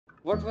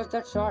What was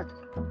that shot?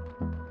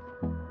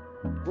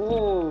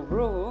 Whoa,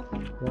 bro.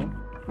 Yeah.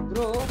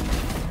 Bro,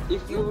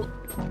 if you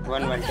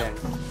 110,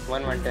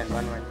 110,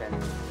 110.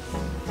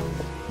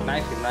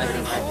 Knife him.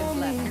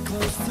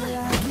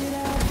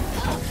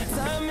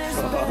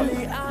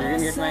 You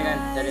can get my gun,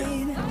 tell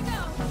him.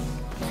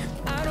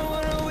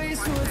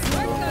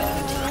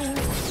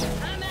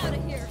 I'm out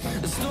of here.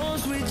 The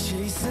storms we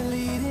chase are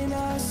leading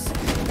us.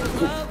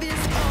 Love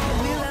is all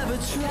we'll ever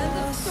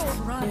trust.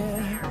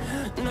 Yeah.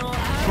 No, I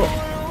don't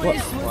wanna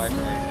waste what's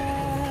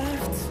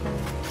left.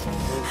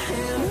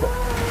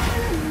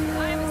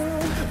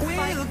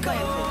 We'll go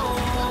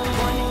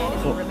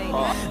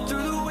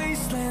through the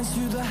wastelands,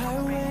 through the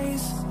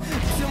highways,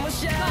 till my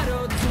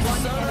shadow to the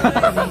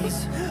sunrise.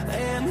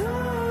 And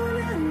on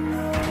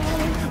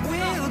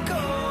we'll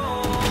go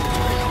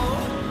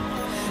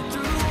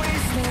through the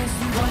wastelands,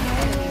 through the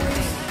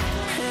highways,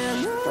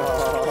 and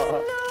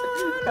on.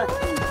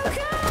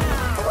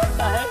 What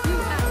the heck?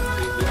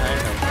 He's behind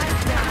us.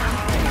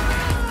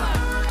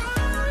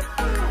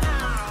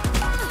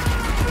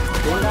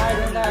 Don't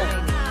die.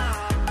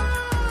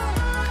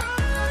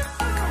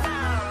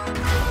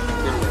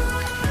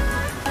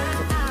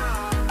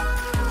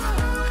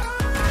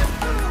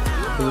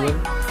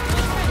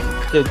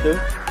 Kill 2.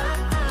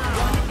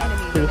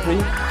 Kill 3.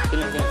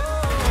 Kill him.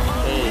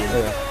 Hey.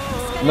 Yeah.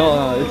 No,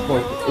 it's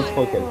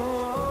 4 kills.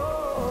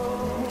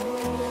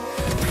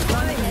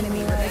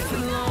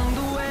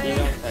 He's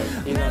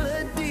on.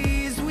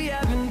 Melodies we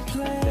haven't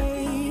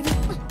played.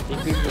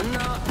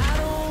 No, I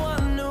don't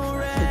want no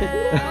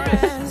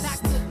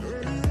rest.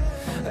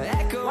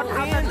 Echoing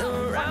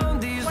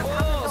around these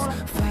walls,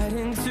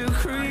 fighting to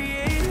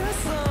create a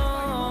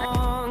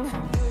song.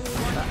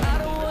 I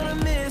don't wanna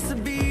miss a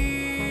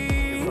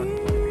beat.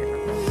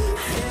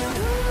 And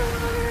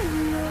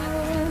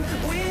on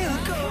we'll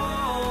go.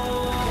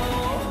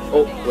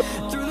 Oh,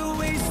 Through the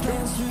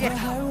wastelands, through the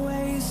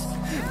highways,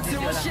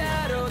 till my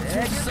shadow to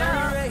the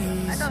sun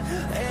rays.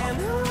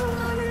 And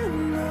on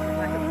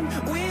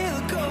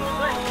we'll go.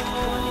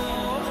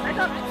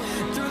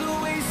 Through the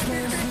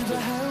wastelands, through the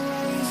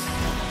highways,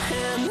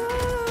 and on.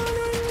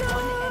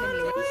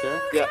 You sure?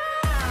 yeah.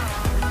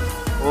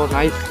 Oh,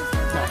 nice.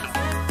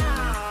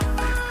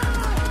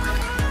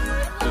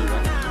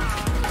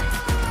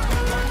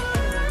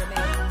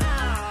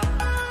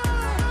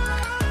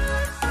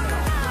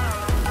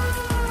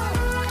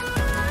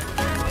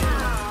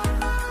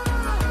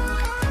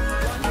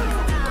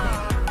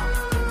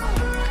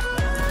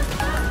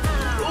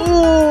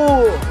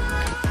 Ooh!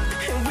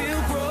 And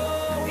we'll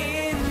grow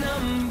in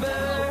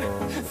number,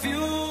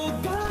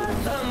 fueled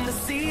from the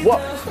sea, What?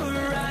 the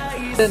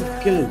horizon.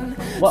 10 kill.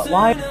 What?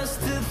 Why? Turn us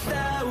to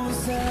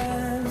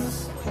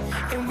thousands.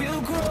 And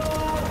we'll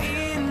grow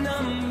in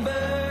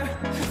number,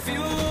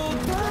 fueled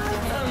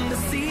from the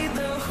sea,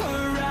 the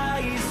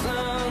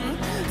horizon.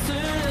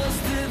 Turn us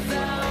to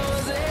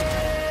thousands.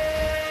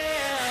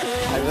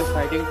 I was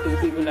fighting 2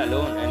 people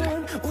alone and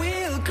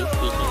We'll go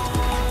speaking.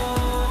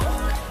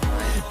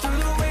 through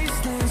the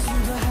wastelands,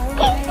 through the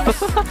highways,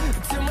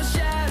 till my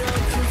shadow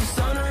to the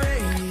sun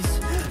rays.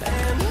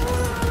 And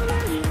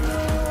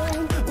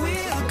on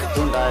we'll go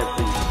Don't die,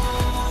 please.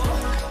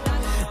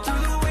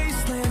 through the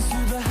wastelands,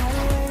 through the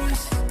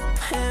highways,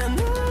 and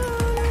on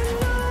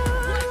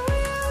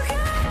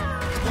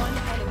One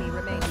enemy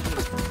remaining.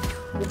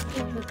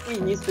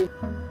 50. He's 50.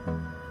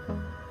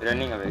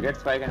 Running away. Get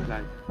spike and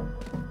plant.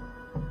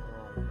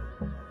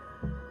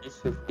 He's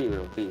 50,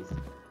 bro, please.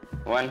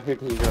 One hit,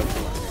 he's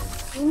also.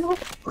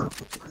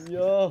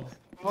 Yo.